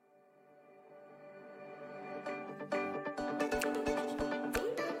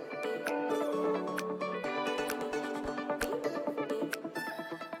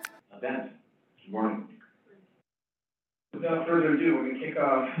without further ado, we're going to kick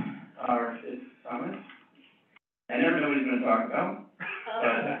off our fifth summit. I never know what he's going to talk about.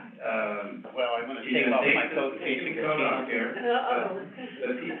 Well, I'm going to take off my coat in case it gets off here.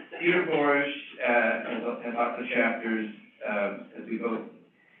 Peter Borish has lots of chapters as we both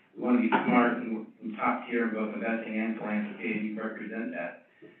want to be smart and top tier in both investing and philanthropy, and you represent that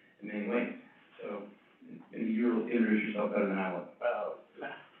in many ways. So maybe you'll introduce yourself better than I will.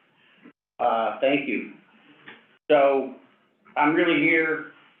 Thank you. So I'm really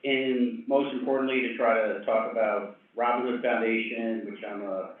here, and most importantly, to try to talk about Robin Hood Foundation, which I'm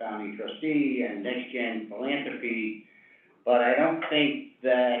a founding trustee, and NextGen Philanthropy. But I don't think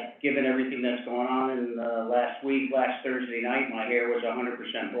that, given everything that's going on in last Thursday night, my hair was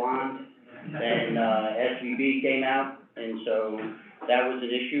 100% blonde, and SVB came out, and so that was an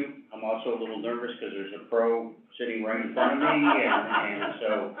issue. I'm also a little nervous because there's a pro sitting right in front of me, and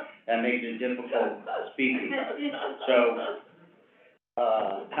so that makes it difficult speaking. So,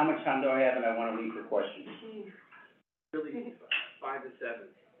 how much time do I have, and I want to leave for questions? Really, 5 to 7.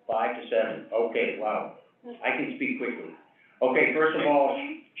 5 to 7, okay, wow. I can speak quickly. Okay, first of all,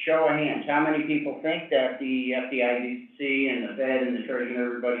 show of hands. How many people think that the FDIC and the Fed and the Treasury and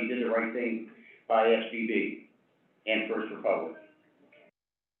everybody did the right thing by SVB and First Republic?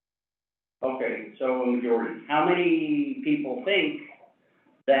 Okay, so a majority. How many people think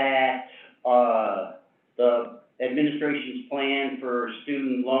that the administration's plan for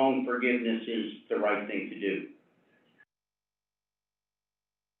student loan forgiveness is the right thing to do?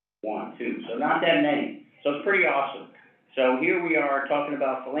 1, 2, so not that many. So it's pretty awesome. So here we are talking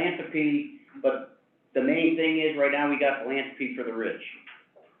about philanthropy, but the main thing is right now we got philanthropy for the rich.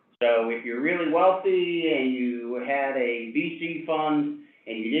 So if you're really wealthy and you had a VC fund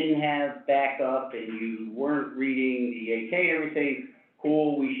and you didn't have backup and you weren't reading the AK and everything,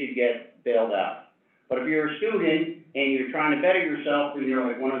 cool, we should get bailed out. But if you're a student and you're trying to better yourself and you're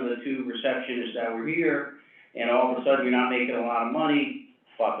like one of the 2 receptionists that were here, and all of a sudden you're not making a lot of money,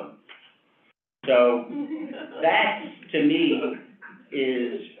 fuck them. So that, to me,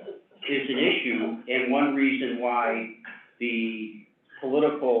 is an issue, and one reason why the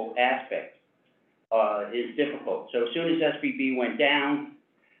political aspect is difficult. So as soon as SVB went down,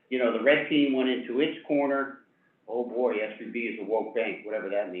 you know, the red team went into its corner. Oh boy, SVB is a woke bank, whatever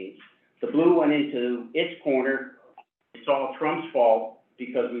that means. The blue went into its corner. It's all Trump's fault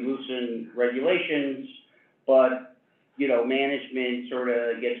because we loosened regulations, but, you know, management sort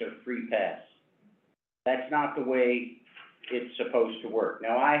of gets a free pass. That's not the way it's supposed to work.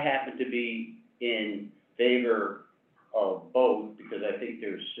 Now, I happen to be in favor of both because I think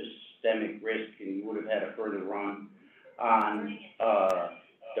there's systemic risk and you would have had a further run on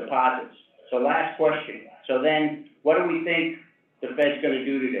deposits. So last question. So then, what do we think the Fed's going to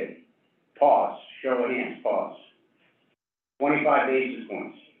do today? Pause. Show of hands. Pause. 25 basis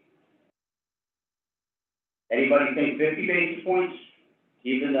points. Anybody think 50 basis points?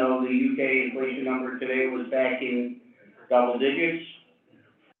 Even though the UK inflation number today was back in double digits.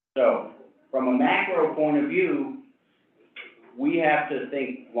 So, from a macro point of view, we have to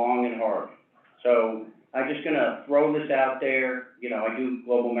think long and hard. So, I'm just going to throw this out there. You know, I do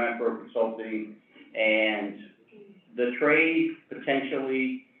global macro consulting, and the trade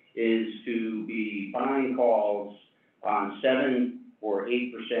potentially is to be buying calls on 7 or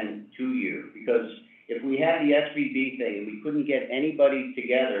 8% 2-year, because if we had the SVB thing and we couldn't get anybody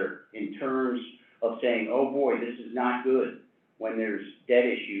together in terms of saying, oh boy, this is not good when there's debt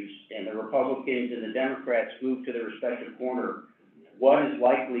issues and the Republicans and the Democrats move to their respective corner, what is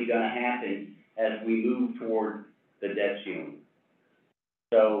likely going to happen as we move toward the debt ceiling?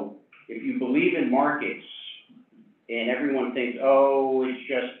 So if you believe in markets and everyone thinks, oh, it's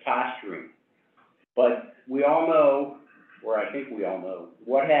just posturing, but we all know, or I think we all know,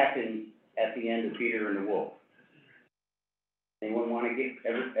 what happened at the end of Peter and the Wolf. Anyone want to get,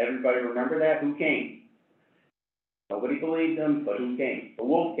 everybody remember that? Who came? Nobody believed them, but who came? The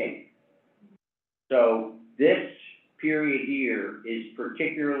wolf came. So this period here is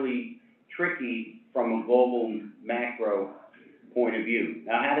particularly tricky from a global macro point of view.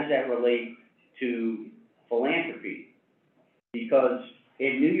 Now, how does that relate to philanthropy? Because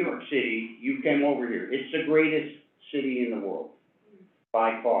in New York City, you came over here. It's the greatest city in the world,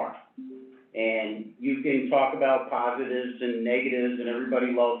 by far. And you can talk about positives and negatives, and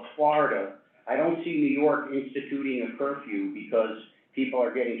everybody loves Florida. I don't see New York instituting a curfew because people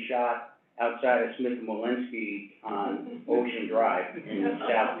are getting shot outside of Smith and Walensky on Ocean Drive in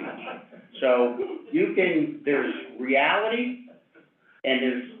South Beach. So you can, there's reality and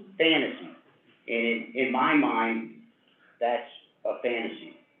there's fantasy. And in my mind, that's a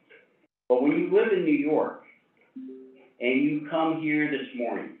fantasy. But when you live in New York and you come here this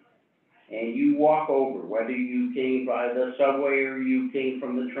morning, and you walk over, whether you came by the subway or you came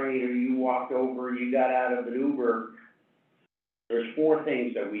from the train or you walked over and you got out of an Uber, there's four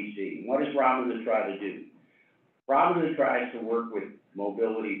things that we see. What does Robinhood try to do? Robinhood tries to work with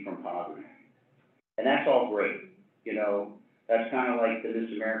mobility from poverty. And that's all great. You know, that's kind of like the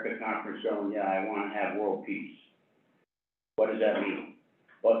Miss America conference going, yeah, I want to have world peace. What does that mean?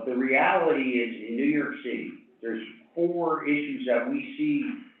 But the reality is, in New York City, there's four issues that we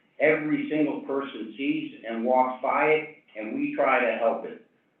see every single person sees and walks by it, and we try to help it.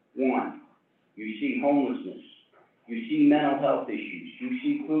 One, you see homelessness, you see mental health issues, you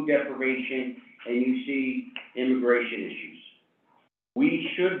see food deprivation, and you see immigration issues. We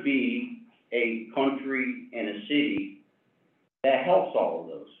should be a country and a city that helps all of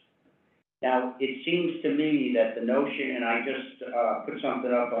those. Now, it seems to me that the notion, and I just put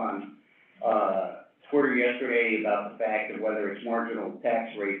something up on Twitter yesterday about the fact of whether it's marginal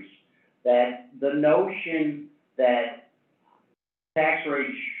tax rates, that the notion that tax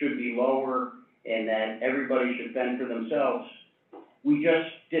rates should be lower and that everybody should fend for themselves, we just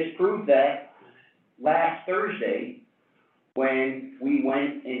disproved that last Thursday when we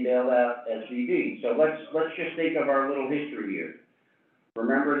went and bailed out SVB. So let's just think of our little history here.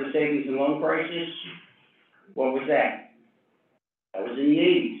 Remember the savings and loan crisis? What was that? That was in the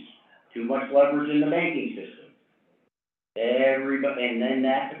 80s. Too much leverage in the banking system. And then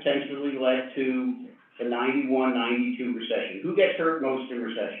that potentially led to the 91, 92 recession. Who gets hurt most in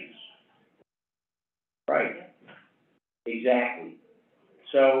recessions? Right. Exactly.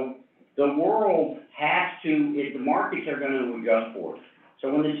 So the world has to, if the markets are going to adjust for it.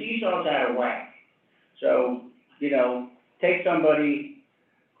 So when the seesaw's out of whack, so, you know, take somebody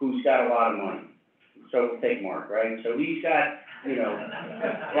who's got a lot of money. So take Mark, right? So he's got, you know. I'm going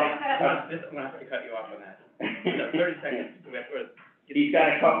to have to cut you off on that. No, 30 seconds. He's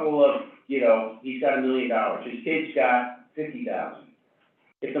got a couple of, you know, he's got $1 million. His kid's got 50,000.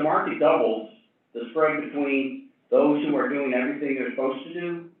 If the market doubles, the spread between those who are doing everything they're supposed to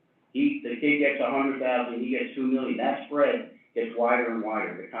do, the kid gets 100,000, he gets 2 million. That spread gets wider and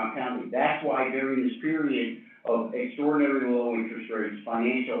wider, the compounding. That's why during this period of extraordinary low interest rates,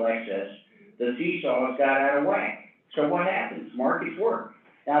 financial excess, the seesaw got out of whack. So what happens? Markets work.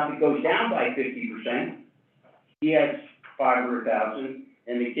 Now, if it goes down by 50%, he has 500,000,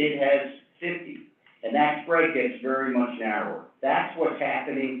 and the kid has 50, and that spread gets very much narrower. That's what's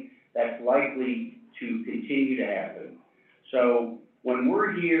happening. That's likely to continue to happen. So when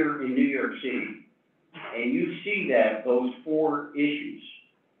we're here in New York City, and you see that, those four issues,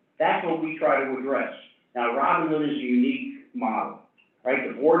 that's what we try to address. Now, Robinhood is a unique model, right?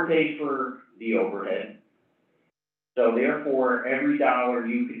 The board pays for the overhead. So therefore, every dollar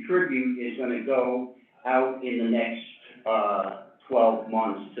you contribute is going to go out in the next 12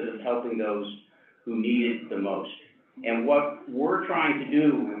 months to helping those who need it the most. And what we're trying to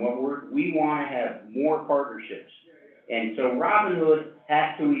do, and we want to have more partnerships. And so Robinhood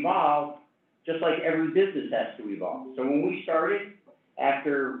has to evolve, just like every business has to evolve. So when we started,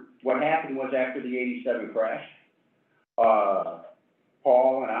 what happened was after the 87 crash,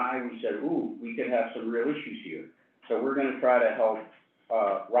 Paul and I, we said, ooh, we could have some real issues here. So we're going to try to help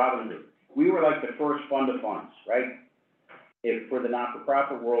Robinhood. We were like the first fund of funds, right? For the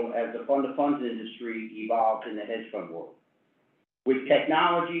not-for-profit world, as the fund of funds industry evolved in the hedge fund world. With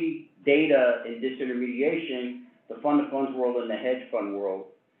technology, data, and disintermediation, the fund of funds world and the hedge fund world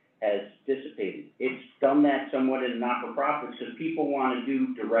has dissipated. It's done that somewhat in not-for-profits because people want to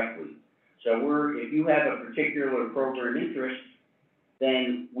do directly. So if you have a particular program interest,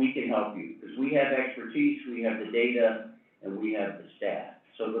 then we can help you because we have expertise, we have the data, and we have the staff.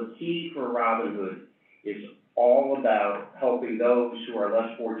 So the key for Robinhood is all about helping those who are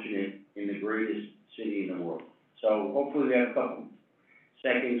less fortunate in the greatest city in the world. So hopefully we have a couple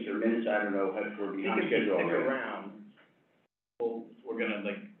seconds or minutes, I don't know, we're behind schedule already. Stick around. We're going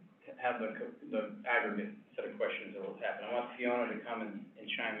to have the aggregate set of questions that will happen. I want Fiona to come and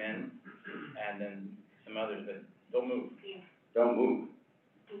chime in, and then some others, but don't move. Don't move.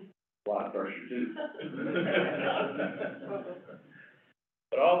 A lot of pressure too.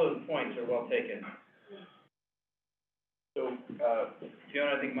 But all those points are well taken. So,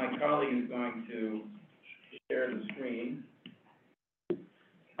 Fiona, I think my colleague is going to share the screen.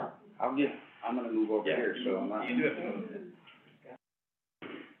 I'm going to move over here, so I'm not. You do have to move.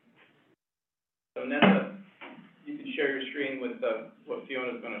 So, Nessa, you can share your screen with what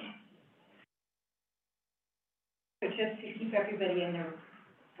Fiona's going to. So just to keep everybody in their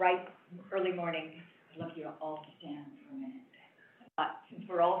right early morning, I'd love you all to stand for a minute. Since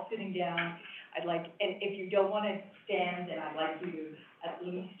we're all sitting down, I'd like, and if you don't wanna stand, then I'd like you to at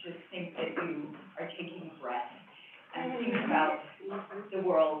least just think that you are taking a breath and think about the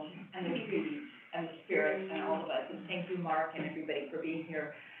world and the trees and the spirit and all of us. And thank you, Mark, and everybody for being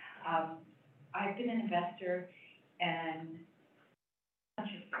here. I've been an investor and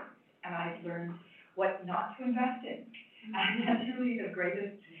I've learned what not to invest in. And that's really the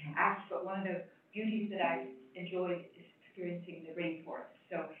greatest act, but one of the beauties that I've enjoyed is experiencing the rainforest.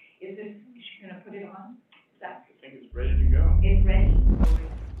 So is she gonna put it on? Is that? I think it's ready to go. It's ready.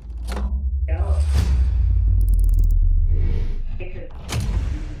 Go. Because.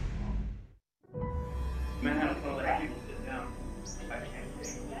 Man, I don't know, let people sit down. I can't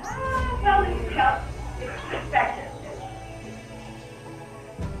see. Well, it's help. It's perspective.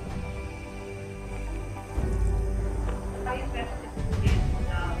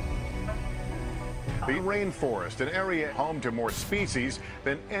 The rainforest, an area home to more species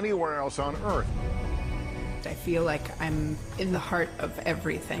than anywhere else on Earth. I feel like I'm in the heart of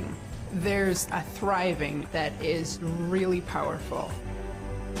everything. There's a thriving that is really powerful.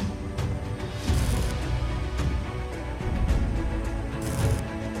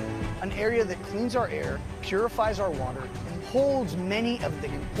 An area that cleans our air, purifies our water, and holds many of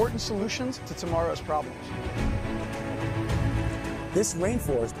the important solutions to tomorrow's problems. This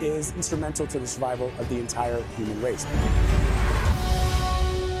rainforest is instrumental to the survival of the entire human race.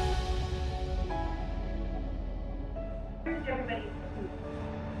 Everybody's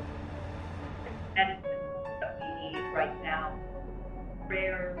medicine that we need right now,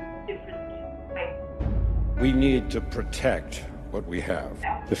 rare, different types. We need to protect what we have.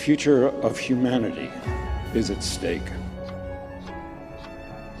 The future of humanity is at stake.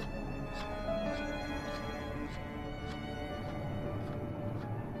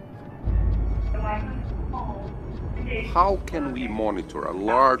 How can we monitor a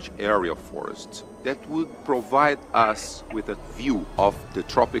large area of forests that would provide us with a view of the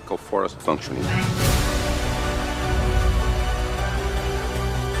tropical forest functioning?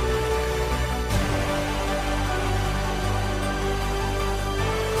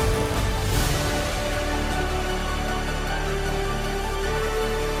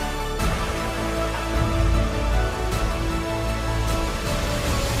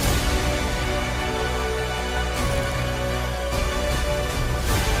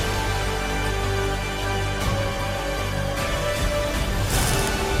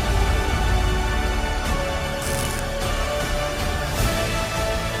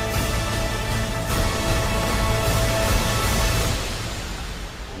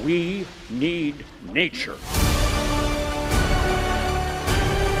 We need nature.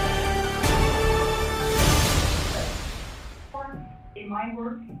 In my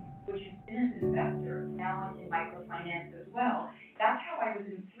work, which has been as an investor, now in microfinance as well, that's how I was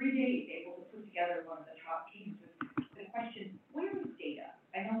in 3 days able to put together one of the top teams with the question, where is data?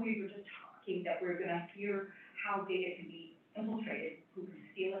 I know we were just talking that we're gonna hear how data can be infiltrated, who can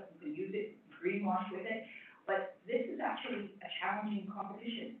steal it, who can use it, greenwash with it, but this is actually a challenging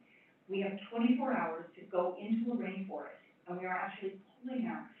competition. We have 24 hours to go into a rainforest, and we are actually pulling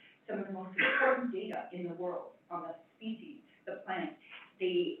out some of the most important data in the world on the species, the plants.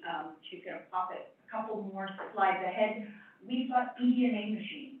 She's gonna pop it a couple more slides ahead. We've got eDNA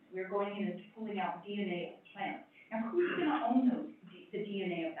machines. We're going in and pulling out DNA of plants. Now, who's gonna own the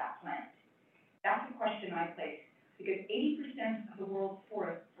DNA of that plant? That's a question I place, because 80% of the world's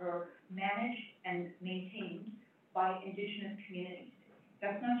forests are managed and maintained by indigenous communities.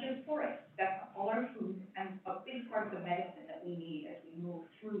 That's not just forests, that's all our food and a big part of the medicine that we need as we move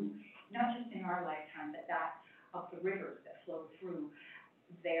through, not just in our lifetime, but that of the rivers that flow through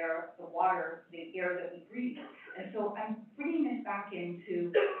there, the water, the air that we breathe. And so I'm bringing this back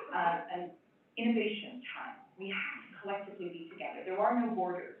into an innovation time. We have to collectively be together. There are no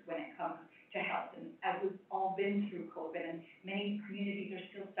borders when it comes to health, and as we've all been through COVID, and many communities are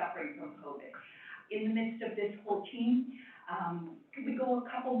still suffering from COVID. In the midst of this whole team, could we go a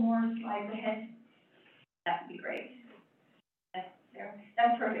couple more slides ahead? That would be great.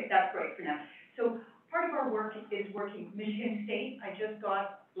 That's perfect, that's great for now. So part of our work is working Michigan State. I just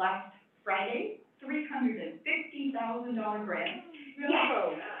got last Friday, $350,000 grant.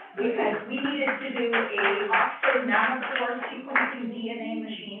 Yes, because we needed to do a Oxford nanopore sequencing DNA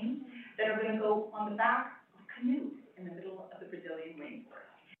machines that are gonna go on the back of canoes in the middle of the Brazilian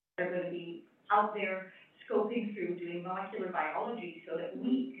rainforest. They're gonna be out there scoping through, doing molecular biology so that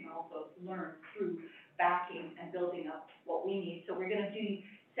we can also learn through backing and building up what we need. So we're gonna do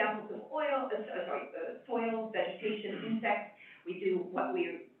samples of soil, vegetation, insects. We do what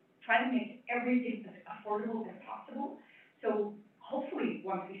we're trying to make everything as affordable as possible. So hopefully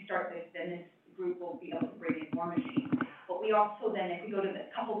once we start this, then if we go to the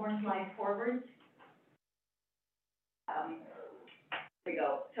couple more slides forward. There we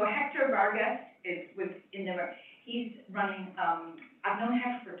go. So Hector Vargas he's running, I've known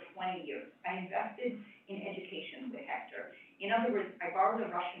Hector for 20 years. I invested in education with Hector. In other words, I borrowed a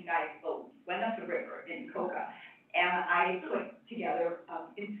Russian guy's boat, went up the river in Koga, and I put together an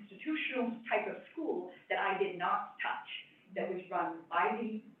institutional type of school that I did not touch, that was run by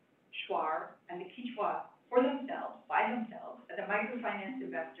the Shuar and the Quichua for themselves, by themselves, as a microfinance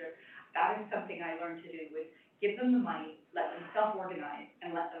investor. That is something I learned to do, with give them the money, let them self-organize,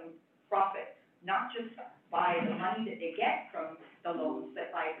 and let them profit, not just by the money that they get from the loans, but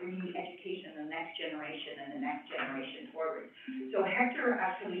by bringing education and the next generation forward. So Hector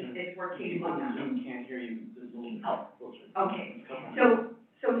actually is working on that. Zoom can't hear you. Okay.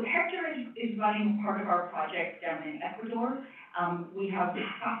 So Hector is running part of our project down in Ecuador. We have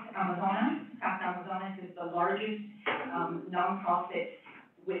Paz Amazonas. Paz Amazonas is the largest nonprofit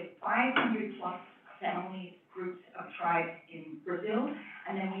with 500 plus families, groups of tribes in Brazil.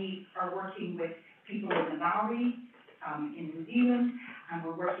 And then we are working with people in the Maori, in New Zealand, and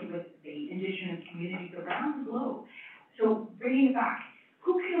we're working with the indigenous communities around the globe. So bringing it back,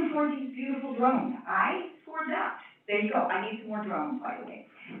 who can afford these beautiful drones? I afford that. There you go. I need some more drones, by the way.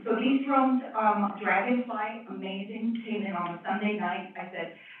 So these drones, Dragonfly, amazing, came in on a Sunday night.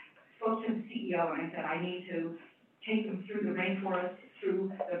 I spoke to the CEO, and I said, I need to take them through the rainforest,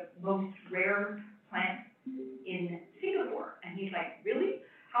 through the most rare plant in Singapore. And he's like, really?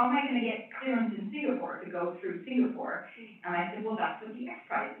 How am I going to get clearance in Singapore to go through Singapore? And I said, well, that's what the X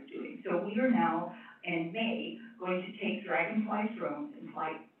Prize is doing. So we are now, in May, going to take Dragonfly drones and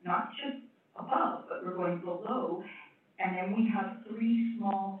fly not just above, but we're going below. And then we have 3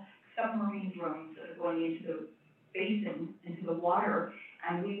 small submarine drones that are going into the basin, into the water,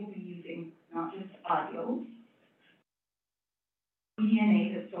 and we will be using not just audio,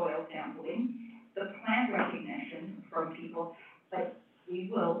 DNA, the soil sampling, the plant recognition from people, but we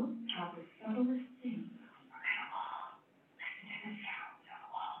will have the subtlest thing. We're going to all listen to the sounds of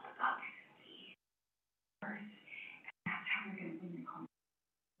all the bugs and bees and birds, and that's how we're going to win the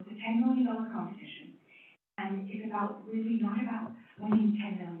competition. It's a $10 million competition, and it's about really not about winning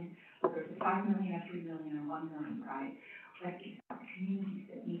 10 million, whether it's a 5 million, a 3 million, or 1 million prize, but it's about the communities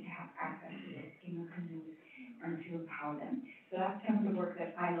that need to have access to this in their canoes and to empower them. So that's some of the work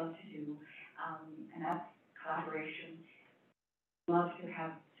that I love to do, and that's collaboration. Love to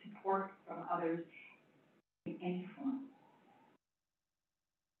have support from others in any form.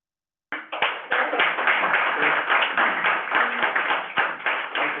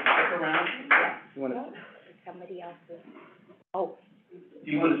 Stick around. You want to? Somebody else's. Oh.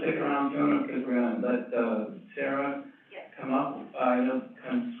 Do you want to stick around, Jonah, because we're going to let Sarah come up. I know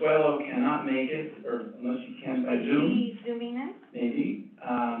Consuelo cannot make it, or unless you can by Zoom. Is she zooming in? Maybe.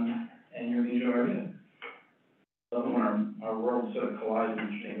 And you're going to enjoy it. I love when our world sort of collides in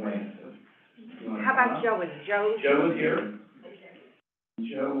interesting ways. So how about Joe? Is Joe? Joe is here.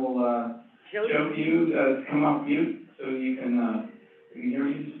 Joe will, Joe, you come off mute so you can hear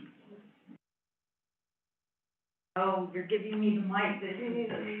you. Oh, you're giving me the mic. This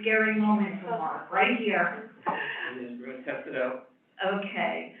is a scary moment for Mark, right here. We're going to test it out.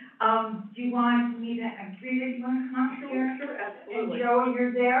 Okay. Do you want me to, Rita, you want to come up here? Sure, absolutely. And Joe,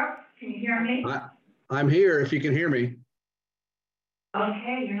 you're there? Can you hear me? I'm here, if you can hear me.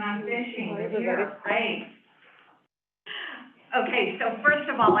 Okay, you're not fishing, but you're great. Okay, so first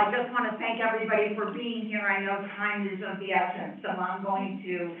of all, I just want to thank everybody for being here. I know time is of the essence, so I'm going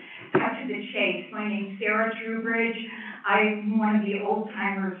to cut to the chase. My name's Sarah Trubridge. I'm one of the old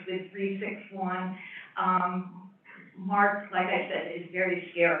timers with 361. Mark, like I said, is very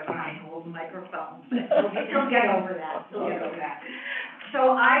scared when I hold the microphone, but he'll get over that.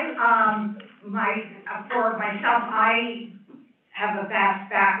 So for myself, I have a vast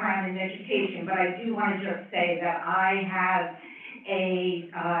background in education, but I do want to just say that I have a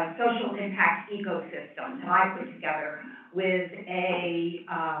social impact ecosystem that I put together with a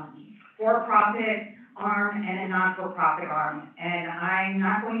for-profit arm and a not-for-profit arm. And I'm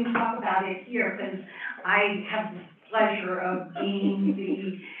not going to talk about it here because I have the pleasure of being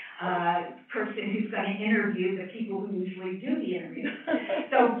the person who's going to interview the people who usually do the interviews.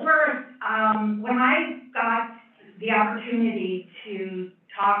 So first, when I got the opportunity to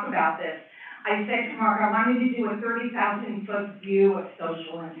talk about this, I said to Mark, I wanted to do a 30,000-foot view of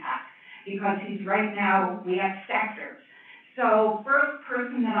social impact because right now we have sectors. So first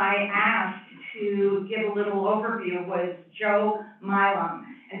person that I asked to give a little overview was Joe Milam.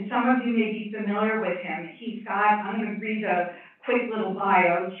 And some of you may be familiar with him. I'm going to read a quick little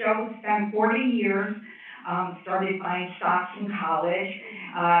bio. Joe spent 40 years started buying stocks in college,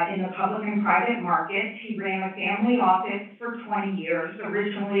 in the public and private markets. He ran a family office for 20 years,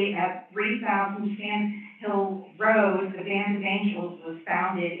 originally at 3000 Sand Hill Road. The Band of Angels was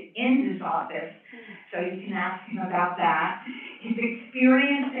founded in his office, so you can ask him about that. His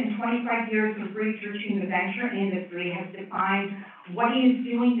experience in 25 years of researching the venture industry has defined what he is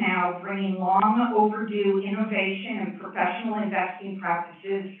doing now, bringing long overdue innovation and professional investing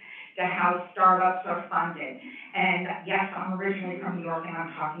practices to how startups are funded. And yes, I'm originally from New York and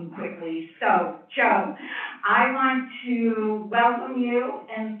I'm talking quickly. So, Joe, I want to welcome you,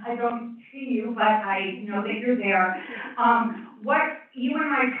 and I don't see you, but I know that you're there. What you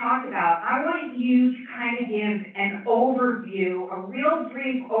and I talked about, I want you to kind of give an overview, a real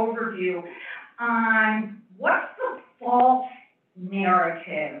brief overview on what's the false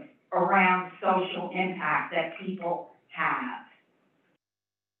narrative around social impact that people have.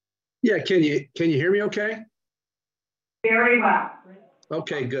 Yeah, can you hear me okay? Very well.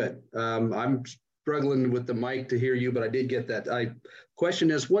 Okay, good. I'm struggling with the mic to hear you, but I did get that.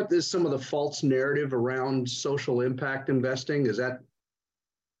 Question is, what is some of the false narrative around social impact investing? Was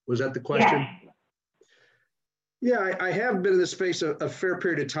that the question? Yeah, I have been in this space a fair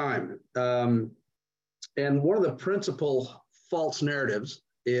period of time. And one of the principal false narratives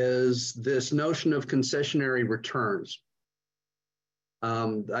is this notion of concessionary returns.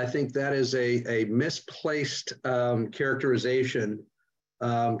 I think that is a misplaced characterization,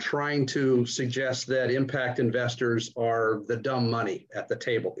 trying to suggest that impact investors are the dumb money at the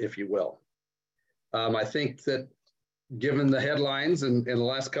table, if you will. I think that given the headlines in the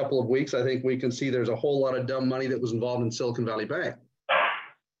last couple of weeks, I think we can see there's a whole lot of dumb money that was involved in Silicon Valley Bank.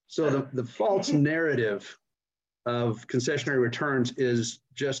 So the false narrative of concessionary returns is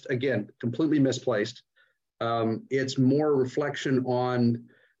just, again, completely misplaced. It's more reflection on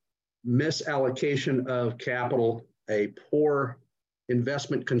misallocation of capital, a poor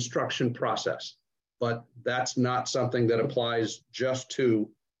investment construction process. But that's not something that applies just to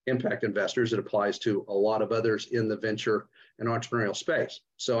impact investors. It applies to a lot of others in the venture and entrepreneurial space.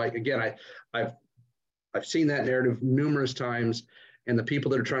 So I've seen that narrative numerous times, and the people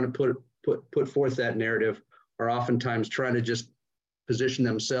that are trying to put forth that narrative are oftentimes trying to just position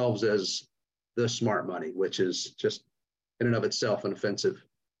themselves as the smart money, which is just in and of itself an offensive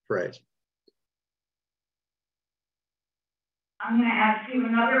phrase. I'm going to ask you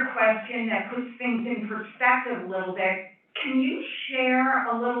another question that puts things in perspective a little bit. Can you share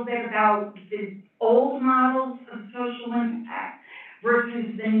a little bit about the old models of social impact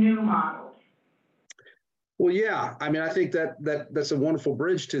versus the new models? Well, yeah. I mean, I think that's a wonderful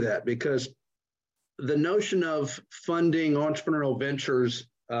bridge to that, because the notion of funding entrepreneurial ventures,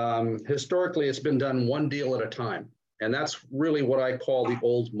 historically, it's been done one deal at a time. And that's really what I call the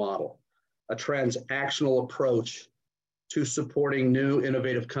old model, a transactional approach to supporting new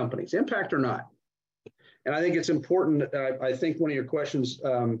innovative companies, impact or not. And I think it's important. I think one of your questions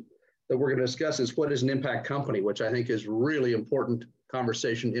that we're going to discuss is, what is an impact company, which I think is really important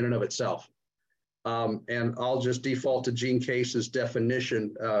conversation in and of itself. And I'll just default to Gene Case's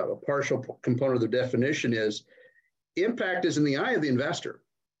definition. A partial component of the definition is impact is in the eye of the investor.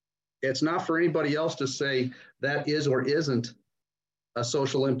 It's not for anybody else to say that is or isn't a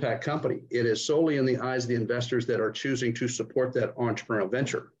social impact company. It is solely in the eyes of the investors that are choosing to support that entrepreneurial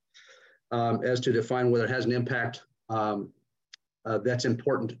venture, as to define whether it has an impact that's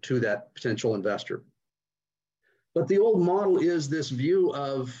important to that potential investor. But the old model is this view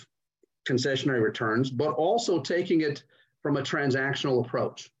of concessionary returns, but also taking it from a transactional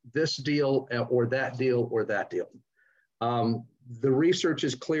approach, this deal or that deal or that deal. The research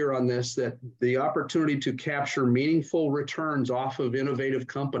is clear on this, that the opportunity to capture meaningful returns off of innovative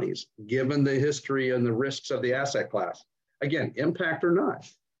companies, given the history and the risks of the asset class, again, impact or not,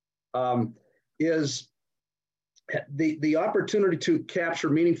 is the opportunity to capture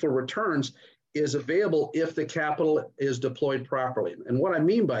meaningful returns is available if the capital is deployed properly. And what I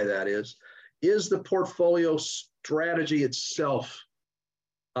mean by that is the portfolio strategy itself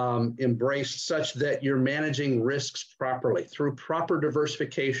embraced such that you're managing risks properly through proper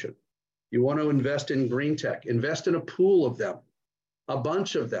diversification? You want to invest in green tech, invest in a pool of them, a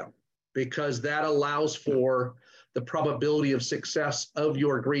bunch of them, because that allows for the probability of success of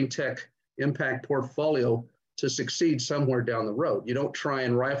your green tech impact portfolio to succeed somewhere down the road. You don't try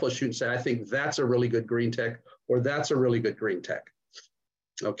and rifle shoot and say, I think that's a really good green tech, or that's a really good green tech,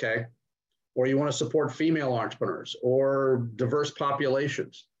 okay? Or you want to support female entrepreneurs or diverse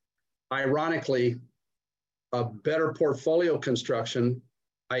populations. Ironically, a better portfolio construction,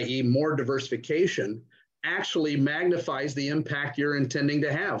 i.e. more diversification, actually magnifies the impact you're intending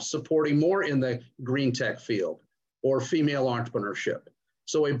to have, supporting more in the green tech field or female entrepreneurship.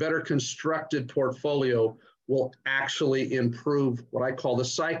 So a better constructed portfolio will actually improve what I call the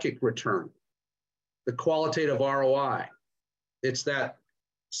psychic return, the qualitative ROI. It's that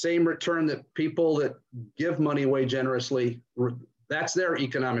same return that people that give money away generously, that's their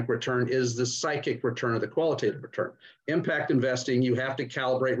economic return, is the psychic return or the qualitative return. Impact investing, you have to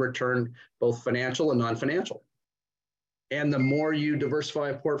calibrate return, both financial and non-financial. And the more you diversify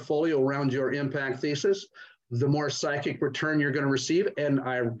a portfolio around your impact thesis, the more psychic return you're going to receive. And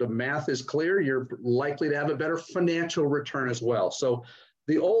the math is clear, you're likely to have a better financial return as well. So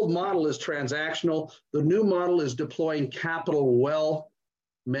the old model is transactional. The new model is deploying capital well,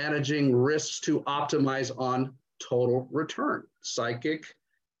 managing risks to optimize on total return, psychic,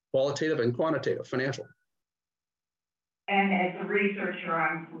 qualitative, and quantitative, financial. And as a researcher,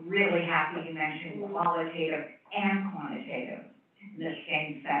 I'm really happy you mentioned qualitative and quantitative in the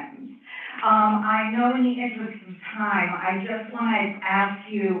same sentence. I know in the interest of time, I just want to ask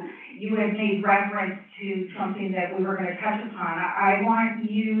you, you had made reference to something that we were going to touch upon. I want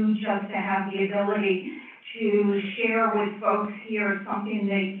you just to have the ability to share with folks here something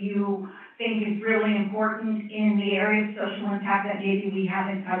that you think is really important in the area of social impact that maybe we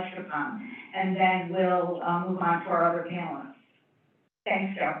haven't touched upon. And then we'll move on to our other panelists.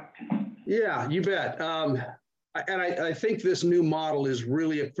 Thanks, Joe. Yeah, you bet. I think this new model is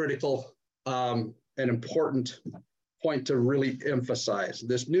really a critical and important point to really emphasize.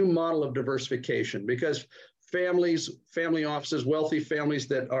 This new model of diversification, because families, family offices, wealthy families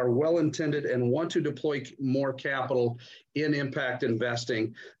that are well-intended and want to deploy more capital in impact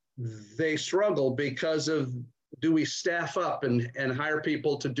investing, they struggle because of, do we staff up and hire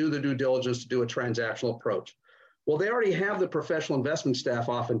people to do the due diligence to do a transactional approach? Well, they already have the professional investment staff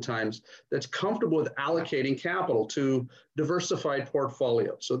oftentimes that's comfortable with allocating capital to diversified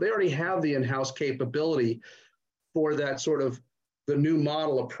portfolios. So they already have the in-house capability for that sort of the new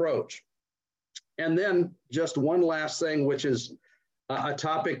model approach. And then just one last thing, which is a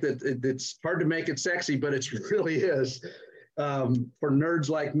topic that it's hard to make it sexy, but it really is for nerds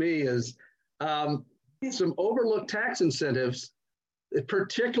like me, is some overlooked tax incentives,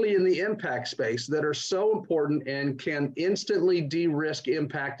 particularly in the impact space, that are so important and can instantly de-risk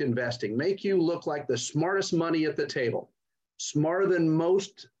impact investing, make you look like the smartest money at the table, smarter than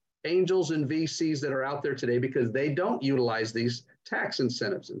most angels and VCs that are out there today, because they don't utilize these tax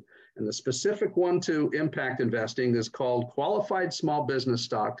incentives. And the specific one to impact investing is called Qualified Small Business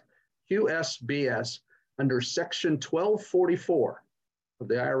Stock, QSBS, under Section 1244 of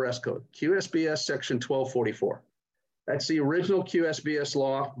the IRS code, QSBS Section 1244. That's the original QSBS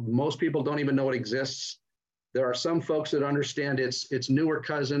law. Most people don't even know it exists. There are some folks that understand its newer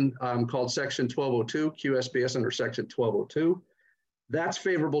cousin called Section 1202, QSBS under Section 1202. That's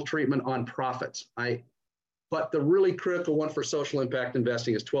favorable treatment on profits. But the really critical one for social impact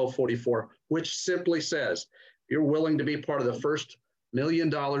investing is 1244, which simply says you're willing to be part of the first $1 million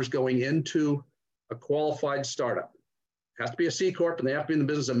going into a qualified startup. It has to be a C Corp, and they have to be in the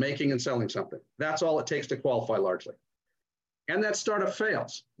business of making and selling something. That's all it takes to qualify largely. And that startup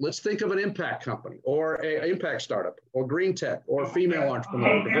fails. Let's think of an impact company or an impact startup or green tech or female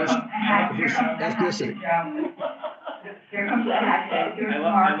entrepreneur, diverse ethnicity.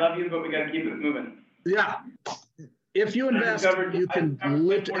 I love you, but we got to keep it moving. Yeah. If you invest, you can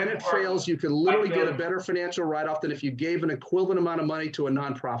lift, and it fails, you can literally get a better financial write-off than if you gave an equivalent amount of money to a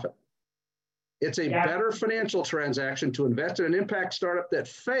nonprofit. It's a better financial transaction to invest in an impact startup that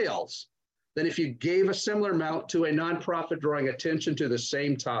fails than if you gave a similar amount to a nonprofit drawing attention to the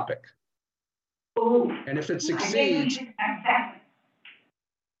same topic. Ooh. And if it succeeds,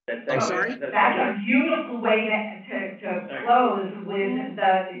 I'm sorry? That's a beautiful way to close with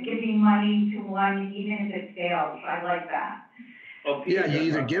the giving money to one, even if it fails. I like that. Yeah, you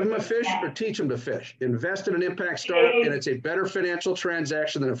either give them a fish or teach them to fish. Invest in an impact startup, and it's a better financial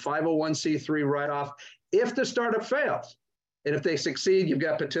transaction than a 501c3 write-off if the startup fails. And if they succeed, you've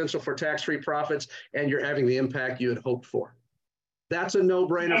got potential for tax-free profits, and you're having the impact you had hoped for. That's a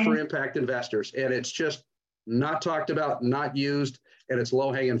no-brainer for impact investors, and it's just not talked about, not used, and it's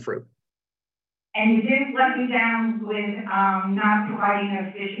low-hanging fruit. And you didn't let me down with not providing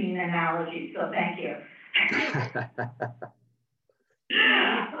a fishing analogy, so thank you.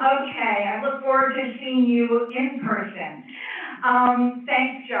 Okay, I look forward to seeing you in person.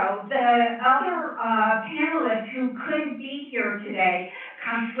 Thanks, Joe. The other panelist who couldn't be here today,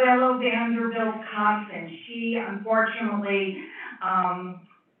 Consuelo Vanderbilt-Costin, she unfortunately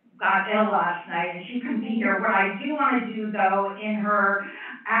got ill last night and she couldn't be here. What I do want to do, though, in her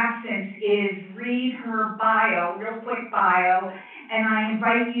absence is read her bio, real quick bio, and I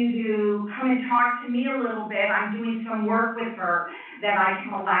invite you to come and talk to me a little bit. I'm doing some work with her that I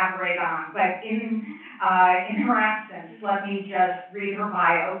can elaborate on, but in her absence, let me just read her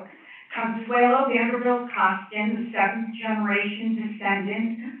bio. Consuelo Vanderbilt Costin, the seventh generation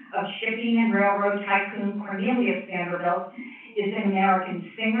descendant of shipping and railroad tycoon Cornelius Vanderbilt, is an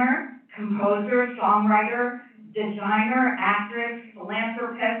American singer, composer, songwriter, designer, actress,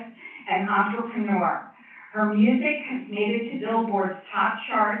 philanthropist, and entrepreneur. Her music has made it to Billboard's top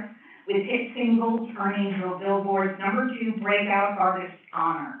charts, with hit singles earning her Billboard's #2 breakout artist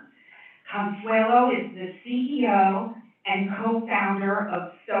honor. Consuelo is the CEO and co-founder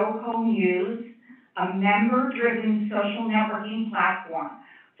of SoHo News, a member-driven social networking platform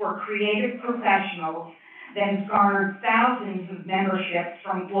for creative professionals that has garnered thousands of memberships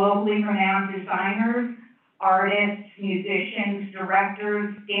from globally renowned designers, artists, musicians,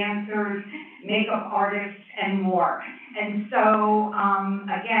 directors, dancers, makeup artists, and more. And so,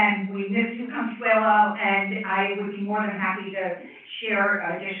 again, we miss you, Consuelo, and I would be more than happy to share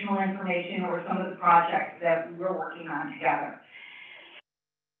additional information or some of the projects that we're working on together.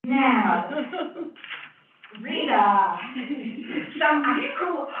 Now, Rita,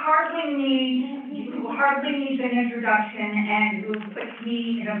 who hardly needs an introduction and who puts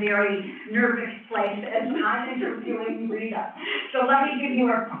me in a very nervous place as I'm interviewing Rita. So let me give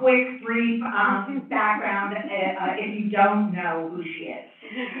you a quick, brief background if you don't know who she is.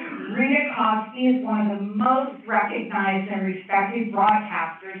 Rita Cosby is one of the most recognized and respected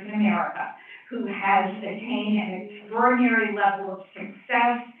broadcasters in America, who has attained an extraordinary level of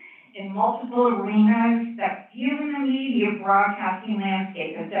success in multiple arenas that few in the media broadcasting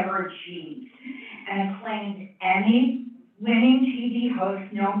landscape has ever achieved. An acclaimed Emmy-winning TV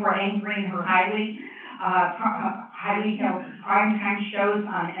host known for anchoring her highly primetime shows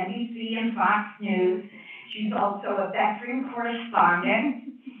on NBC and Fox News. She's also a veteran correspondent,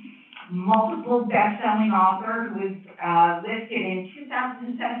 multiple best-selling author who is listed in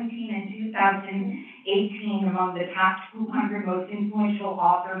 2017 and 2018 among the top 200 most influential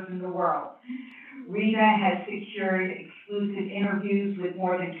authors in the world. Rita has secured exclusive interviews with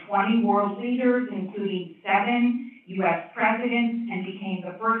more than 20 world leaders, including 7 U.S. presidents, and became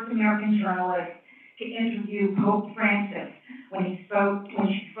the first American journalist to interview Pope Francis when she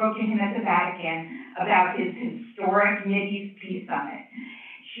spoke to him at the Vatican about his historic Mideast Peace Summit.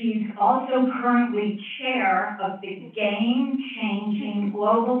 She's also currently chair of the game-changing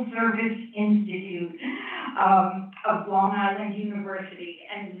Global Service Institute of Long Island University.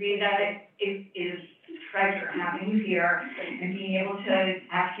 And Rita, it is a treasure having you here and being able to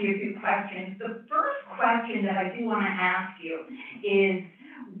ask you a few questions. The first question that I do want to ask you is,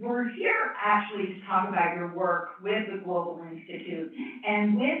 we're here actually to talk about your work with the Global Institute,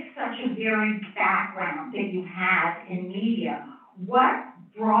 and with such a varied background that you have in media, what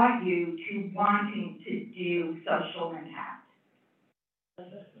brought you to wanting to do social impact?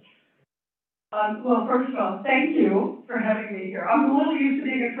 Well, first of all, thank you for having me here. I'm a little used to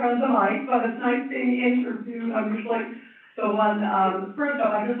being in front of the mic, but it's nice being interviewed. I'm usually the one. First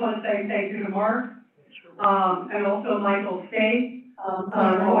off, I just want to say thank you to Mark and also Michael State.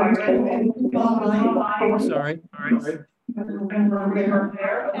 Sorry.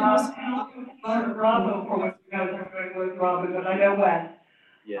 Bravo for what you guys are doing with Robin, but I know Wes,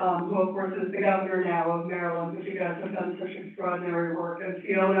 who of course is the governor now of Maryland, but you guys have done such extraordinary work, and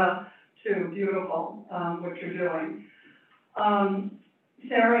Fiona too, beautiful, what you're doing.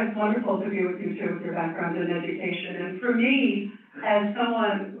 Sarah, it's wonderful to be with you too, with your background in education, and for me, as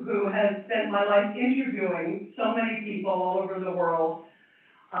someone who has spent my life interviewing so many people all over the world,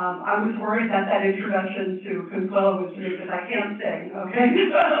 I was worried that introduction to Consuelo was me, because I can't sing, okay?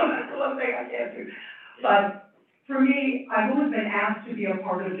 That's the one thing I can't do. But for me, I've always been asked to be a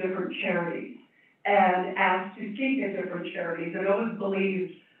part of different charities and asked to speak at different charities, and always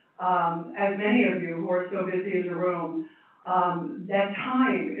believed, as many of you who are so busy in the room, that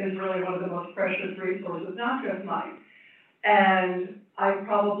time is really one of the most precious resources, not just mine. And I've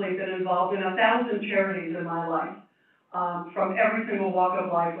probably been involved in 1,000 charities in my life, from every single walk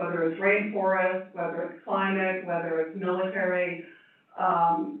of life, whether it's rainforest, whether it's climate, whether it's military,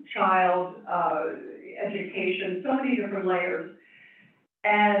 child, education, so many different layers.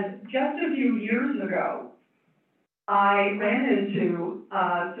 And just a few years ago, I ran into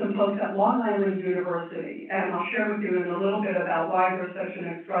some folks at Long Island University, and I'll share with you in a little bit about why they're such an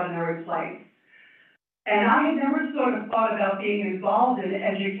extraordinary place. And I had never sort of thought about being involved in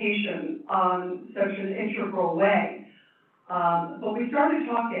education on such an integral way. But we started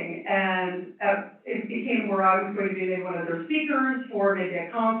talking, and it became where I was going to be one of their speakers for maybe a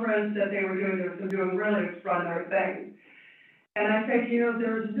conference that they were doing. They were doing really extraordinary things. And I said,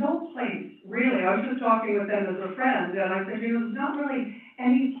 there's no place, really, I was just talking with them as a friend, and I said, there's not really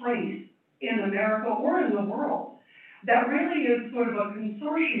any place in America or in the world that really is sort of a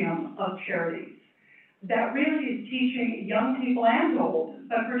consortium of charities that really is teaching young people and old,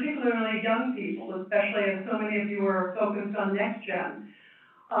 but particularly young people, especially as so many of you are focused on NextGen,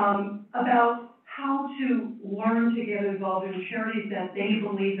 about how to learn to get involved in charities that they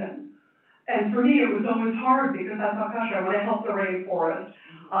believe in. And for me, it was always hard because I thought, gosh, I want to help the rainforest.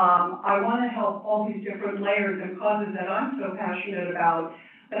 I want to help all these different layers and causes that I'm so passionate about,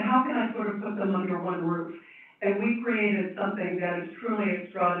 but how can I sort of put them under one roof? And we created something that is truly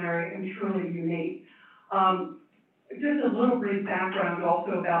extraordinary and truly unique. Just a little brief background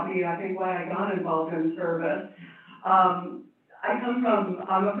also about me, I think why I got involved in service. I'm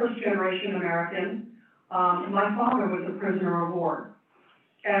a first-generation American. My father was a prisoner of war.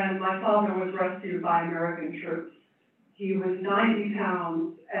 And my father was rescued by American troops. He was 90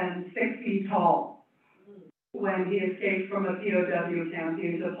 pounds and 6 feet tall when he escaped from a POW camp.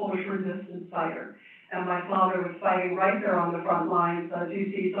 He was a Polish resistance fighter. And my father was fighting right there on the front lines, as you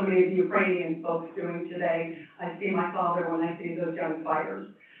see so many of the Ukrainian folks doing today. I see my father when I see those young fighters.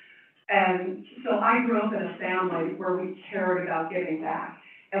 And so I grew up in a family where we cared about giving back,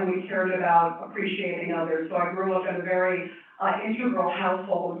 and we cared about appreciating others. So I grew up in a very integral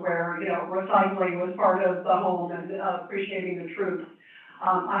household where, recycling was part of the home and appreciating the troops.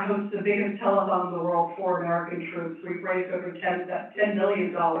 I host the biggest telethon in the world for American troops. We've raised over $10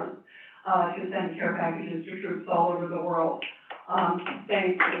 million to send care packages to troops all over the world.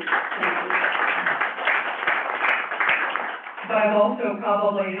 Thank you. But I've also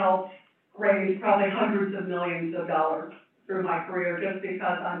probably helped raise hundreds of millions of dollars through my career just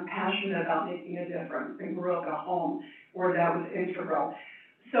because I'm passionate about making a difference and grew up in a home where that was integral.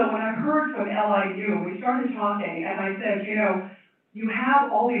 So when I heard from LIU, we started talking, and I said, you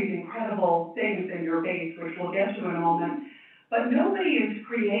have all these incredible things in your base, which we'll get to in a moment, but nobody is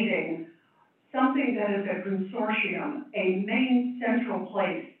creating something that is a consortium, a main central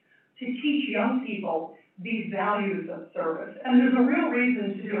place to teach young people these values of service. And there's a real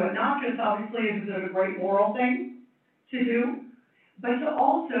reason to do it, not just obviously is it a great moral thing to do, but to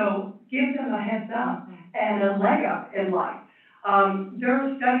also give them a heads up and a leg up in life. There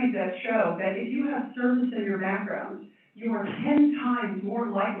are studies that show that if you have service in your background, you are 10 times more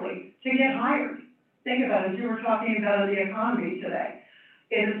likely to get hired. Think about it, as you were talking about in the economy today.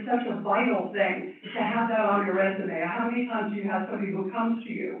 It is such a vital thing to have that on your resume. How many times do you have somebody who comes to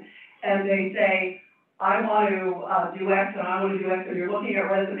you and they say, I want to do X and I want to do X, and you're looking at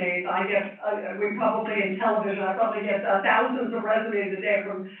resumes. I get, we probably in television, I probably get thousands of resumes a day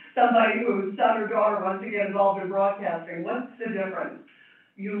from somebody whose son or daughter wants to get involved in broadcasting. What's the difference?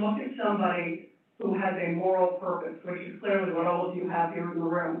 You look at somebody who has a moral purpose, which is clearly what all of you have here in the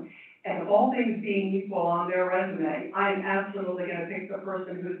room. And of all things being equal on their resume, I am absolutely going to pick the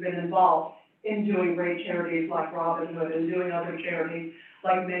person who's been involved in doing great charities like Robin Hood and doing other charities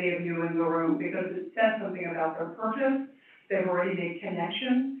like many of you in the room, because it says something about their purpose. They've already made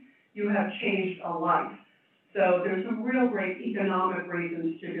connections. You have changed a life. So there's some real great economic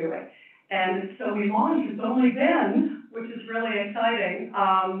reasons to do it. And so we launched, it's only been, which is really exciting,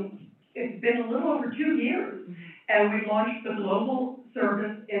 it's been a little over 2 years, and we launched the Global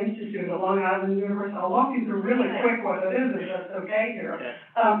Service Institute at Long Island University. I'll walk you through really quick what it is, if that's okay here.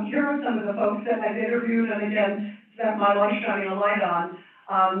 Here are some of the folks that I've interviewed, and again, spent my life shining a light on.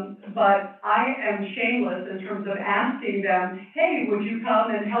 But I am shameless in terms of asking them, hey, would you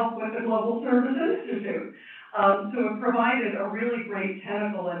come and help with the Global Service Institute? So it provided a really great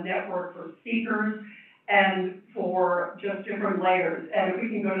tentacle and network for speakers and for just different layers. And if we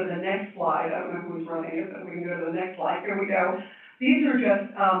can go to the next slide, I don't know who's running it, but we can go to the next slide. Here we go. These are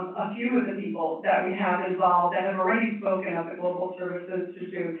just a few of the people that we have involved that have already spoken at the Global Service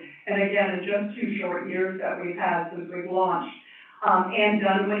Institute. And again, in just 2 short years that we've had since we've launched. Ann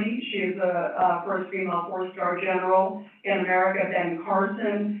Dunwoody, she is the first female 4-star general in America. Ben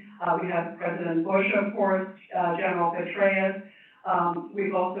Carson, we have President Bush, of course, General Petraeus.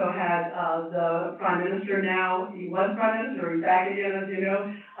 We've also had the Prime Minister now. He was Prime Minister, he's back again, as you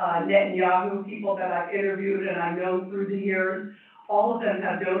know. Netanyahu, people that I've interviewed and I've known through the years. All of them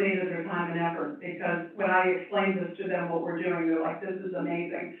have donated their time and effort, because when I explain this to them, what we're doing, they're like, this is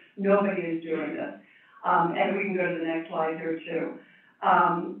amazing. Nobody is doing this. And we can go to the next slide here too.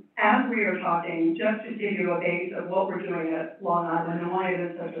 As we are talking, just to give you a base of what we're doing at Long Island and why it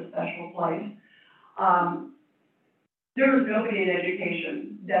is such a special place. There's nobody in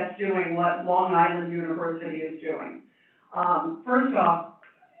education that's doing what Long Island University is doing. First off,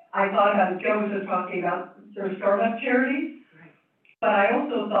 I thought about, Joe was just talking about sort of startup charities, but I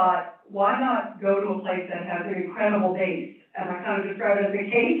also thought, why not go to a place that has an incredible base? And I kind of describe it as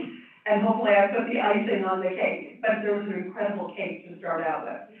a cake, and hopefully I put the icing on the cake, but there was an incredible cake to start out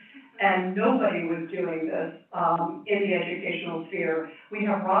with. And nobody was doing this in the educational sphere. We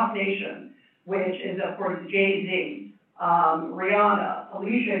have Rock Nation, which is, of course, Jay-Z, Rihanna,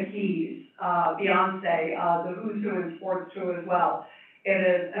 Alicia Keys, Beyonce, the Who's Who in sports too as well. It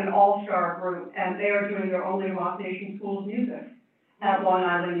is an all-star group, and they are doing their only Rock Nation School of Music at Long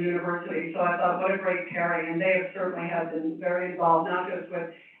Island University. So I thought, what a great pairing, and they have certainly have been very involved, not just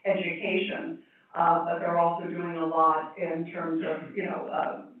with education, but they're also doing a lot in terms of,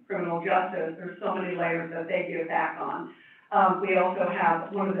 criminal justice. There's so many layers that they give back on. We also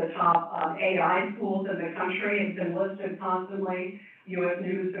have one of the top AI schools in the country. It's been listed constantly. U.S.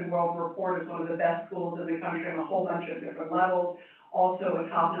 News and World Report is one of the best schools in the country on a whole bunch of different levels. Also a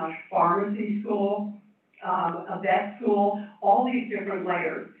top-notch pharmacy school, a vet school, all these different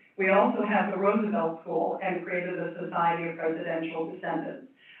layers. We also have the Roosevelt School and created a Society of Presidential Descendants.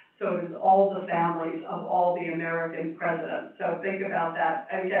 So it is all the families of all the American presidents. So think about that.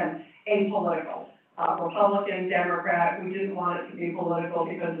 Again, apolitical. Republican, Democrat, we didn't want it to be political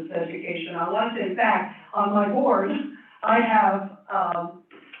because it's education. I wanted to, in fact, on my board, I have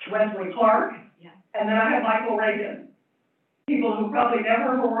Wesley Clark, and then I have Michael Reagan. People who probably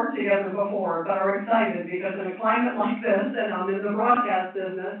never have worked together before, but are excited because in a climate like this, and I'm in the broadcast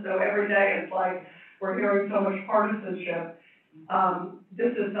business, so every day it's like we're hearing so much partisanship.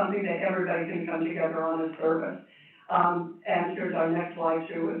 This is something that everybody can come together on as service. And here's our next slide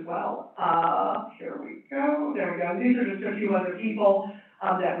too as well. Here we go, there we go. These are just a few other people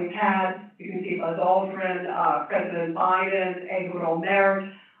that we've had. You can see Buzz Aldrin, President Biden, Ehud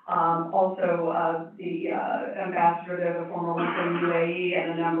Olmert, also the ambassador there, the former one from UAE,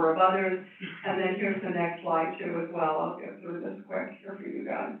 and a number of others. And then here's the next slide too as well. I'll get through this quick here for you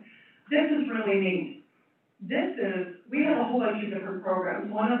guys. This is really neat. We have a whole bunch of different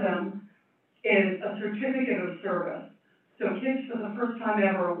programs. One of them is a certificate of service. So kids for the first time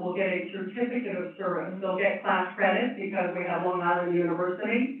ever will get a certificate of service. They'll get class credit because we have Long Island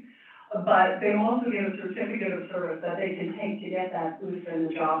University, but they will also get a certificate of service that they can take to get that boost in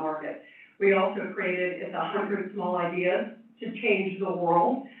the job market. We also created, it's 100 small ideas to change the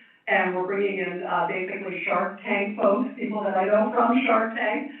world. And we're bringing in basically Shark Tank folks, people that I know from Shark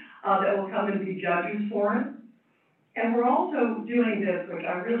Tank, that will come and be judges for it. And we're also doing this, which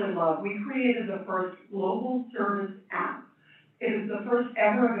I really love. We created the first global service app. It is the first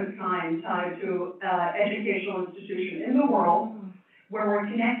ever of its kind tied to educational institution in the world where we're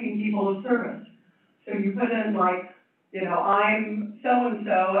connecting people of service. So you put in like, I'm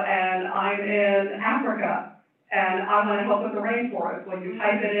so-and-so and I'm in Africa and I want to help with the rainforest. Well, you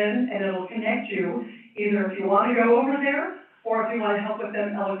type it in and it'll connect you either if you want to go over there or if you want to help with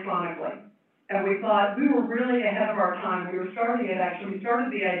them electronically. And we thought we were really ahead of our time. We started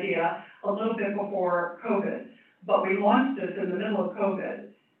the idea a little bit before COVID, but we launched this in the middle of COVID.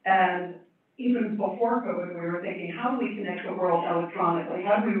 And even before COVID, we were thinking, how do we connect the world electronically?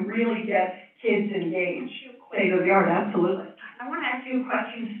 How do we really get kids engaged? State of the art, absolutely. I want to ask you a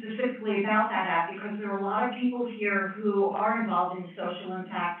question specifically about that app because there are a lot of people here who are involved in social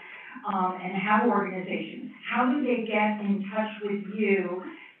impact and have organizations. How do they get in touch with you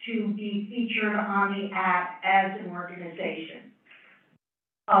to be featured on the app as an organization?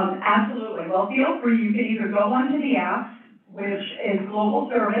 Absolutely. Well, feel free. You can either go onto the app, which is global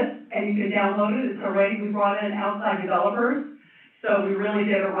service, and you can download it. It's already, we brought in outside developers, so we really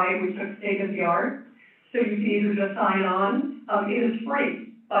did it right. We took state of the art. So you can either just sign on. It is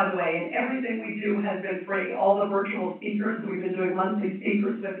free, by the way, and everything we do has been free. All the virtual speakers, we've been doing monthly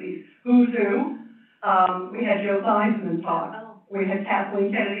speakers with these Who's Who. We had Joe Theismann talk. We had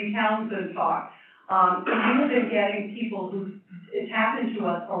Kathleen Kennedy Townsend talk. And we have been getting people who tap into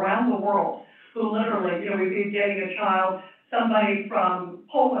us around the world, who literally, we've been getting a child, somebody from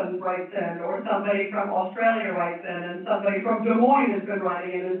Poland writes in, or somebody from Australia writes in, and somebody from Des Moines has been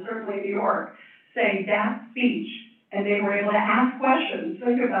writing in, and certainly New York, saying that speech, and they were able to ask questions.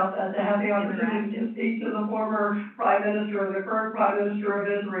 Think about that, to have the opportunity to speak to the former prime minister, or the current prime minister of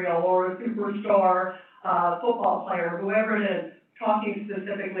Israel, or a superstar football player, whoever it is, talking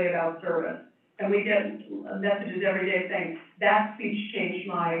specifically about service. And we get messages every day saying, that speech changed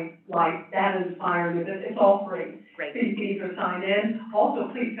my life, that inspired me. It's all free. Great. So you can either sign in. Also,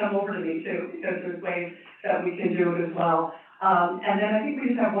 please come over to me too, because there's ways that we can do it as well. And then I think we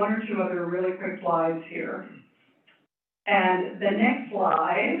just have one or two other really quick slides here. And the next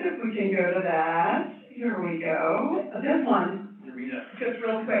slide, if we can go to that, here we go. This one, Rita, just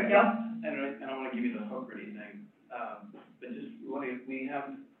real quick, yep. I don't wanna give you the hook or anything, but just, we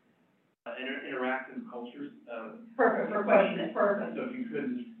have interactive cultures, Perfect for questions, perfect. so if you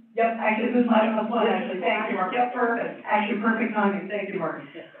could. Yep, actually, this is my last one, actually, thank you, Mark. Yep, perfect, actually, perfect timing, thank you, Mark.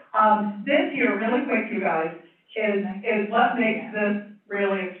 This here, really quick, you guys, is what makes this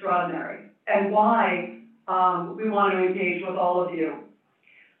really extraordinary, and why, we want to engage with all of you.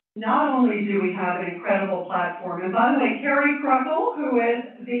 Not only do we have an incredible platform, and by the way, Carrie Kruckle, who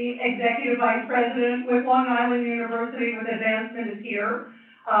is the Executive Vice President with Long Island University with Advancement, is here,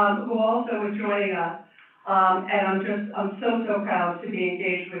 who also is joining us. And I'm so proud to be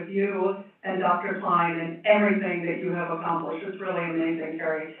engaged with you and Dr. Klein and everything that you have accomplished. It's really amazing,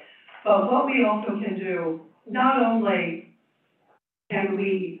 Carrie. But what we also can do, not only can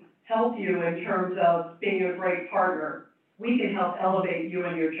we help you in terms of being a great partner, we can help elevate you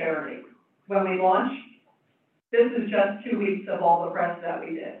and your charity. When we launch, this is just 2 weeks of all the press that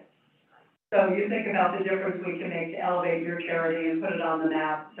we did. So you think about the difference we can make to elevate your charity and put it on the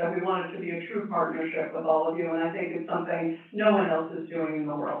map. So we want it to be a true partnership with all of you, and I think it's something no one else is doing in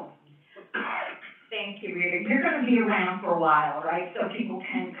the world. Thank you, Rita. You're gonna be around for a while, right? So people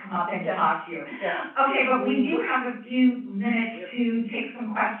can come up and talk to you. Yeah. Okay, but we do have a few minutes to take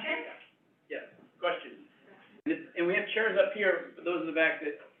some questions. Yes, questions. And we have chairs up here for those in the back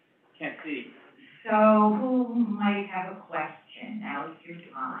that can't see. So who might have a question? Now's your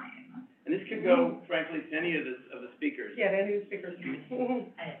time. And this could go, frankly, to any of the speakers. Yeah, any of the speakers.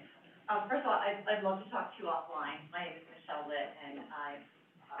 First of all, I'd love to talk to you offline. My name is Michelle Litt, and I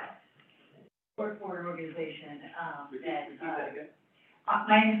work for an organization Repeat that again.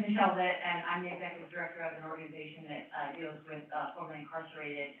 my name is Michelle Litt, and I'm the executive director of an organization that deals with formerly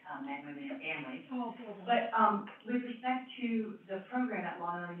incarcerated men, women, and families. Oh, But with respect to the program at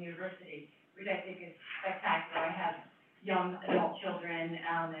Long Island University, which I think is spectacular, I have young adult children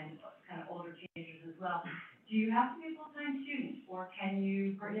and kind of older teenagers as well. Do you have to be full-time students, or can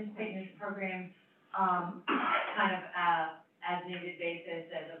you participate in this program kind of as needed basis,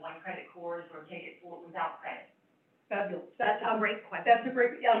 as a one credit course, or take it for without credit? Fabulous. That's a great question. That's a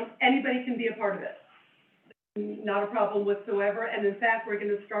great, anybody can be a part of it. Not a problem whatsoever, and in fact, we're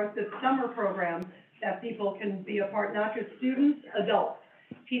gonna start this summer program that people can be a part, not just students, adults,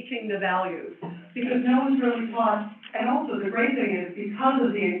 teaching the values. Because no one's really taught, and also the great thing is, because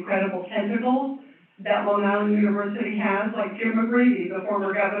of the incredible tentacles that Long Island University has, like Jim McGreevey, the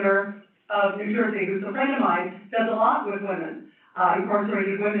former governor of New Jersey, who's a friend of mine, does a lot with women,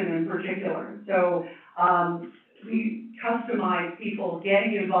 incarcerated women in particular. So, we customize people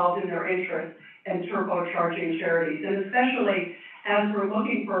getting involved in their interests and turbocharging charities. And especially as we're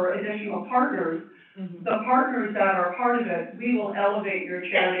looking for additional partners, the partners that are part of it, we will elevate your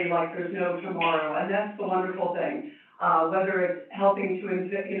charity like there's no tomorrow. And that's the wonderful thing. Whether it's helping to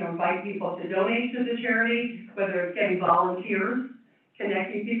invite people to donate to the charity, whether it's getting volunteers,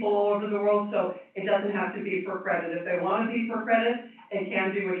 connecting people all over the world, so it doesn't have to be for credit. If they want to be for credit, it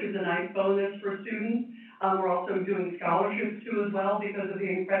can be, which is a nice bonus for students. We're also doing scholarships too as well because of the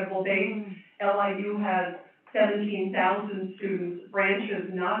incredible base. LIU has 17,000 students, branches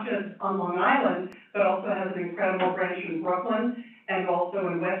not just on Long Island, but also has an incredible branch in Brooklyn and also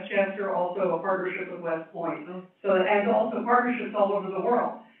in Westchester, also a partnership with West Point. So, and also partnerships all over the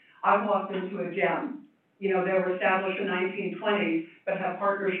world. I walked into a gem. You know, they were established in 1920s, but have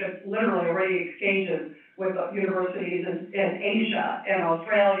partnerships, literally already exchanges with universities in Asia, in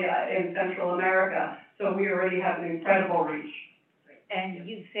Australia, in Central America. So we already have an incredible reach. And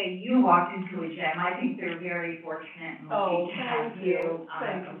you say you walked into a gem. I think they're very fortunate and lucky to have you,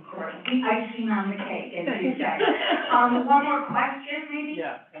 of course. The icing on the cake, as you say. One more question, maybe?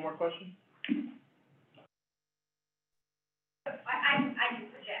 Yeah, one more question? I can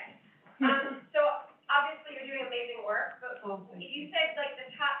project. So obviously you're doing amazing work, but if you said like the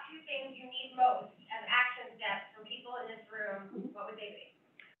top two things you need most as action steps from people in this room, what would they be?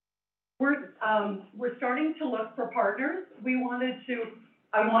 We're starting to look for partners.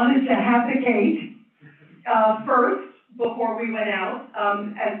 I wanted to have the cake, first, before we went out.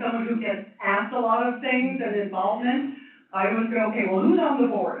 As someone who gets asked a lot of things and involvement, I always go, okay, well, who's on the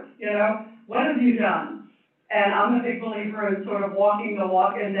board? You know, what have you done? And I'm a big believer in sort of walking the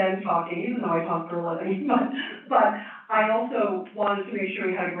walk and then talking, even though I talk for a living, but I also wanted to make sure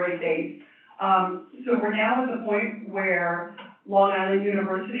we had a great date. So we're now at the point where Long Island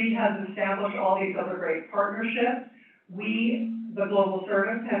University has established all these other great partnerships. We, the Global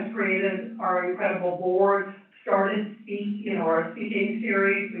Service, has created our incredible board, started our speaking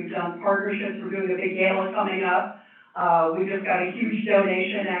series. We've done partnerships. We're doing a big gala coming up. We just got a huge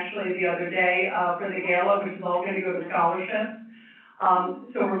donation actually the other day, for the gala, which is all gonna go to scholarships.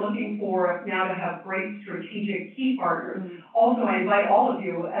 So we're looking for now to have great strategic key partners. Also, I invite all of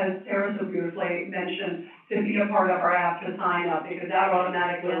you, as Sarah so beautifully mentioned, to be a part of our app to sign up, because that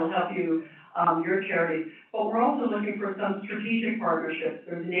automatically will help you, your charity. But we're also looking for some strategic partnerships.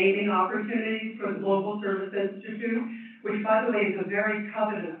 There's naming opportunities for the Global Service Institute, which, by the way, is a very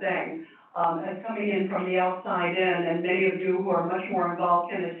coveted thing. As coming in from the outside in, and many of you who are much more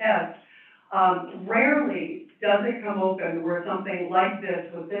involved can attest, rarely does it come open where something like this,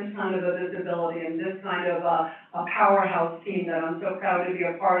 with this kind of a visibility and this kind of a powerhouse team that I'm so proud to be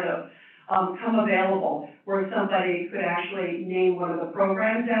a part of, come available, where somebody could actually name one of the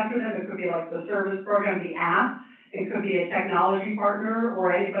programs after them. It could be like the service program, the app. It could be a technology partner,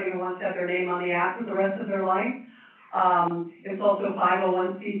 or anybody who wants to have their name on the app for the rest of their life. It's also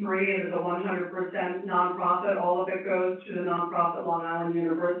 501c3. It is a 100% nonprofit. All of it goes to the nonprofit Long Island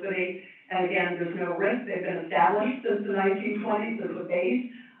University. And again, there's no risk. They've been established since the 1920s as a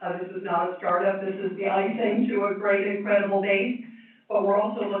base. This is not a startup. This is the icing to a great, incredible base. But we're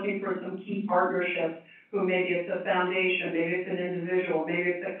also looking for some key partnerships, who maybe it's a foundation, maybe it's an individual,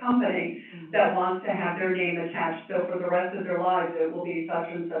 maybe it's a company that wants to have their name attached. So for the rest of their lives, it will be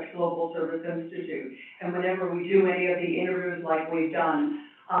such and such Global Service Institute. And whenever we do any of the interviews like we've done,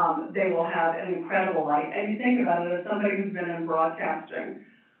 they will have an incredible life. And you think about it, as somebody who's been in broadcasting,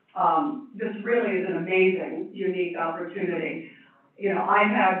 this really is an amazing, unique opportunity. You know,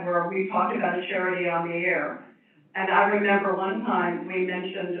 I've had where we talked about a charity on the air. And I remember one time we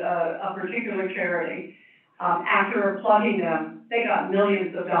mentioned a particular charity. After plugging them, they got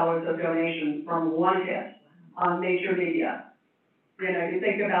millions of dollars of donations from one hit on major media. You know, you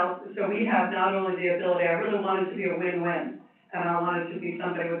think about, so we have not only the ability, I really want it to be a win-win, and I want it to be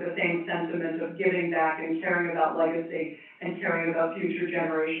somebody with the same sentiment of giving back and caring about legacy and caring about future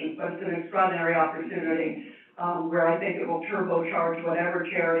generations. But it's an extraordinary opportunity where I think it will turbocharge whatever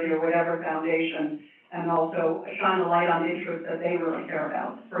charity or whatever foundation, and also shine a light on interests that they really care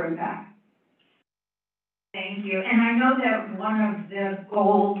about for impact. Thank you. And I know that one of the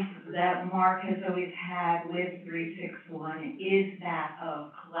goals that Mark has always had with 361 is that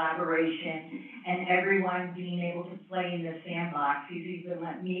of collaboration and everyone being able to play in the sandbox. He's even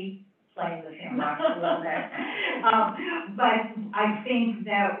let me play in the sandbox a little bit. But I think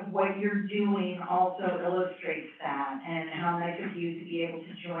that what you're doing also illustrates that, and how nice of you to be able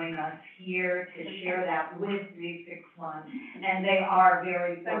to join us here to share that with 361. And they are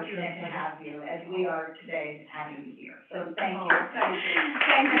very fortunate to have you, as we are today having you here. So thank you.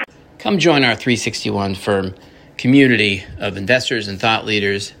 Thank you. Come join our 361 firm community of investors and thought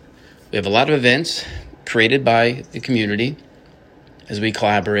leaders. We have a lot of events created by the community as we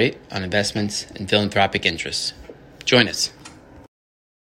collaborate on investments and philanthropic interests. Join us.